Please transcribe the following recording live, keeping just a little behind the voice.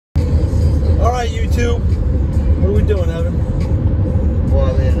Alright, YouTube. What are we doing, Evan?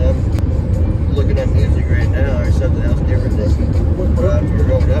 Well, I mean, I'm looking at music right now, or something else different than what we're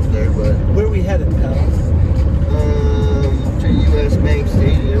going up there, but... Where are we headed, pal? To U.S. Bank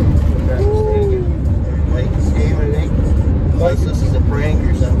Stadium, if I'm not mistaken. Vikings game, I think. Unless this is a prank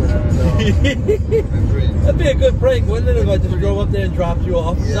or something, I don't know. That'd be a good prank, wouldn't it, if I just drove up there and dropped you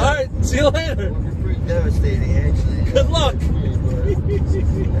off? Yeah. Alright, see you later. It would be pretty devastating, actually. Good luck. I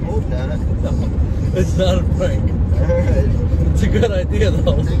hope not. No, it's not a prank. Alright. It's a good idea,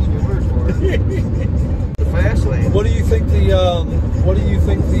 though. I'm taking your word for it. The fast lane. What do you think the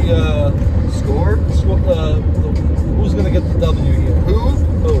Score? Who's gonna get the W here?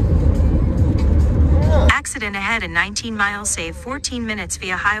 Who? Yeah. Accident ahead in 19 miles, save 14 minutes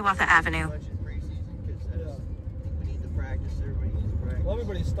via Hiawatha Avenue. Well,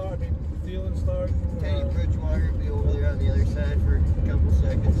 everybody's starting. Feeling start. Teddy Bridgewater will be over there on the other side for a couple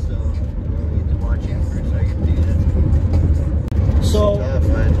seconds, so we need to watch him for a second too. That's so tough,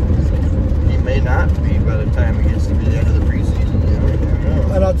 but he may not be by the time it gets to the end of the preseason. You never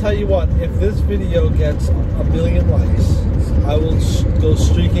know. And I'll tell you what, if this video gets 1 million likes, I will go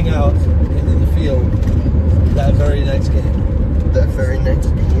streaking out into the field that very next game. That very next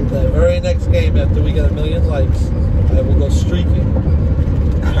game? That very next game, after we get 1 million likes, I will go streaking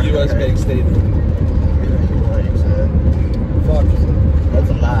to U.S. Bank Stadium. 1 million likes, Fuck. that's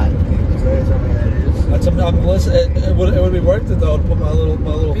a lot. You know how many that is? That's it would be worth it though to put my little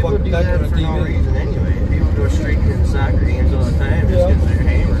People fucking do pecker that on for TV. no reason anyway. People go streaking in soccer games all the time just because they're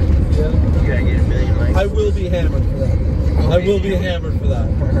hammered. Yeah. You gotta get 1 million likes. I will be hammered for that. I will be hammered for that.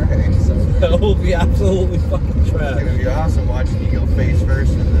 Alright, so That will be absolutely fucking it's trash. gonna be awesome watching you go face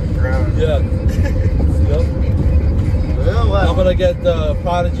first in the ground. Yeah. Yep. Well, I'm gonna get the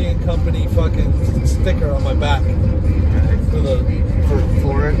Prodigy and Company fucking sticker on my back for the.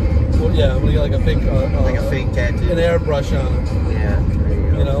 for it, Well, yeah, I'm gonna get like a big like a fake tattoo. an airbrush on it. Yeah, there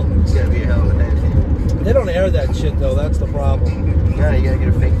you go. You know? It's gotta be a hell of a tattoo. They don't air that shit though. That's the problem. Yeah, you gotta get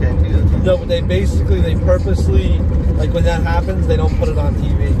a fake tattoo. That's No, but they purposely, like when that happens, they don't put it on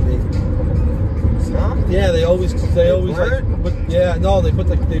TV. Huh? Yeah, they always like, put, yeah, no, they put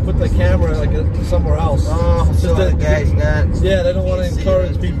the camera like somewhere else. Oh, Just so the guy's not. Yeah, they don't want to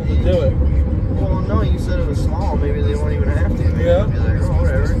encourage people to do it. Well, no, you said it was small. Maybe they won't even have to. Maybe Yeah. they'll be like, oh,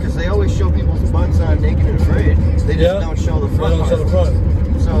 whatever. Because they always show people's butts on Naked and Afraid. They just don't show the They front. don't show the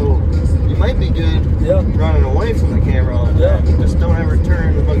front. So you might be good running away from the camera all the time. Just don't ever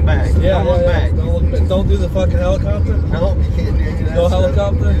turn and look back. Yeah, don't look back. Don't look back. Don't do the fucking helicopter. No, you can't do any of that. No stuff.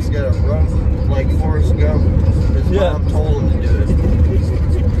 helicopter? You just gotta run like Forrest Gump. His mom told him to do it.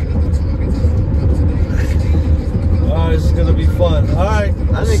 Alright, this is gonna be fun. Alright.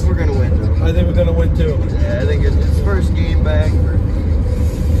 I think we're gonna win though. I think we're gonna win too. Yeah, I think it's first game back for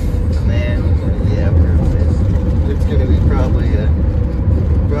the man. Yeah, we're gonna win. It's gonna be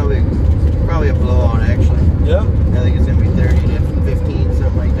probably a blowout actually. Yeah? I think it's gonna be 30-15,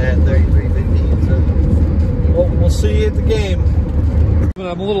 something like that. 33-15, something. Well, we'll see you at the game.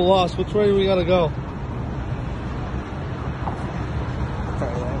 I'm a little lost. Which way do we gotta go?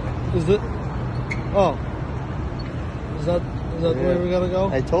 Is it? Oh. Is that the way we gotta go?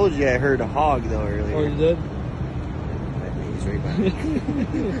 I told you I heard a hog though earlier. Oh, you did? He's right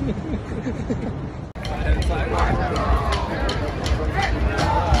behind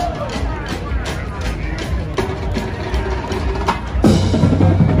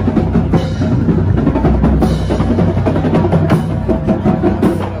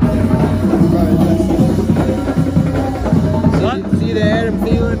See the Adam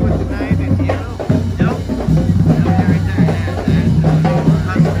Thielen with the 9 and yellow? Nope. Right there.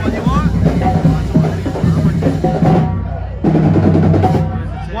 That's the one you want? That's the one you want.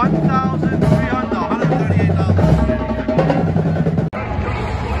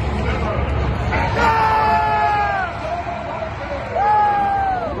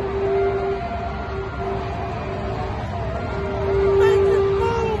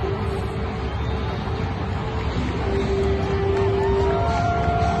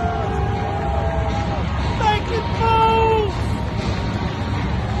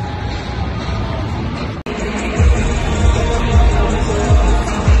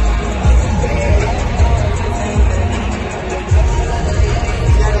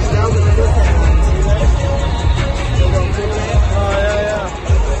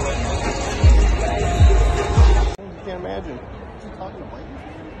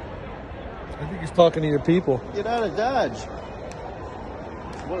 I think he's talking to your people. Get out of Dodge.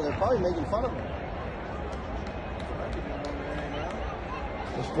 What, they're probably making fun of him.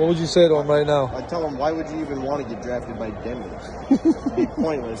 What would you say to him right now? I'd tell him, why would you even want to get drafted by Denver? It'd be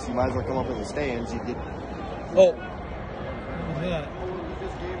pointless. You might as well come up in the stands. You'd get... Oh. What was that?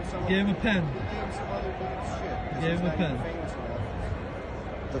 Gave him a pen. Gave him a pen.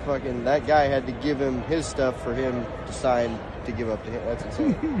 That guy had to give him his stuff for him to sign to give up to him. That's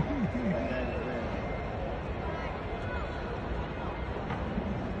insane.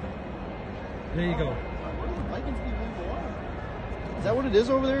 There you go. Is that what it is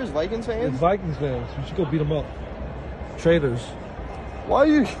over there? Is Vikings fans? It's Vikings fans. We should go beat them up. Traitors. Why are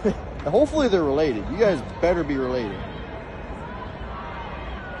you? Hopefully they're related. You guys better be related.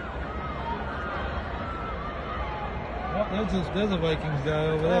 Well, there's a Vikings guy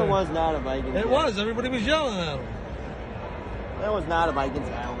over there. That was not a Vikings guy. It was. Everybody was yelling at him. That was not a Vikings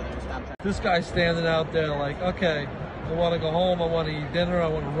guy over there. Stop trying. This guy's standing out there like, okay, I want to go home. I want to eat dinner. I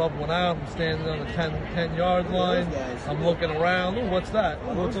want to rub one out. I'm standing on the 10-yard line. I'm looking around. Ooh, what's that?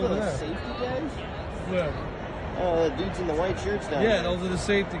 What's over there? Safety guys? Where? The dudes in the white shirts down there. Yeah, those are the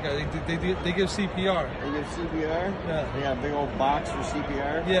safety guys. They give CPR. They give CPR? Yeah. They got a big old box for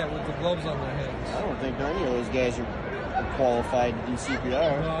CPR? Yeah, with the gloves on their hands. I don't think any of those guys are qualified to do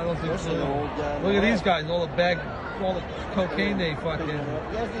CPR. No, I don't think so. Look at these guys, all the cocaine they fucking... You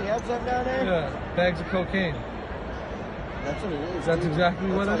guys think you have something down there? Yeah, bags of cocaine. That's what it is. That's exactly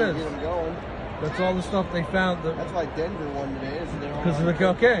what it is. Get them going. That's all the stuff they found. That's why Denver won today. Because of the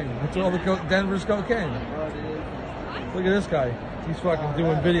cocaine. That's all the Denver's cocaine. Look at this guy. He's fucking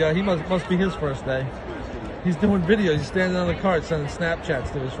doing video. He must be his first day. He's doing videos. He's standing on the cart sending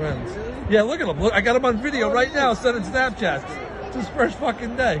Snapchats to his friends. Yeah, look at him. Look, I got him on video right now sending Snapchats. It's his first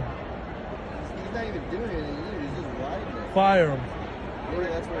fucking day. He's not even doing anything either. He's just riding it. Fire him. Maybe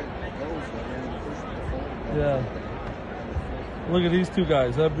that's where it goes. Yeah. Look at these two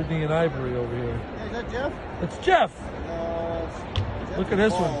guys, Ebony and Ivory over here. Hey, is that Jeff? It's Jeff. Jeff look at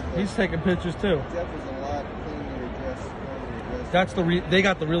this one. He's taking pictures too. Jeff is a lot cleaner dressed. That's they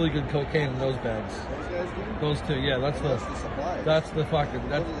got the really good cocaine in those bags. Those guys do? Those two, yeah. That's the supply. That's the fucking.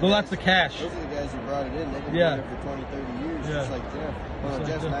 That's the cash. Those are the guys who brought it in. They've been doing it for 20, 30 years, just like Jeff. Well, no,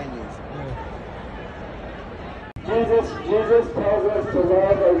 Jeff's 9 years. Yeah. Jesus tells us to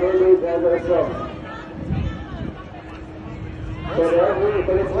love our neighbors as ourselves.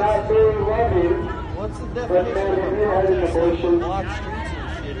 But it's not very loving. What's the But definition man, if you had an abortion, block streets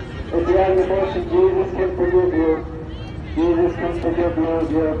and shit? if you had an abortion, Jesus can forgive you. Jesus can forgive you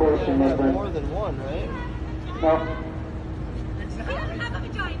of your abortion, my friend. More than one, right? No.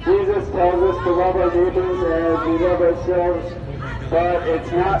 Jesus tells us to love our neighbors as we love ourselves, but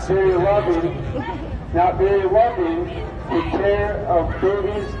it's not very loving to tear of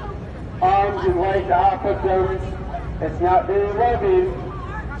babies' arms and legs off of them. It's not very loving.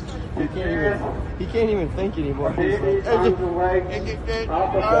 He can't even think anymore. Babies' arms and legs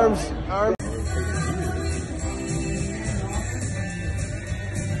off of them. Arms.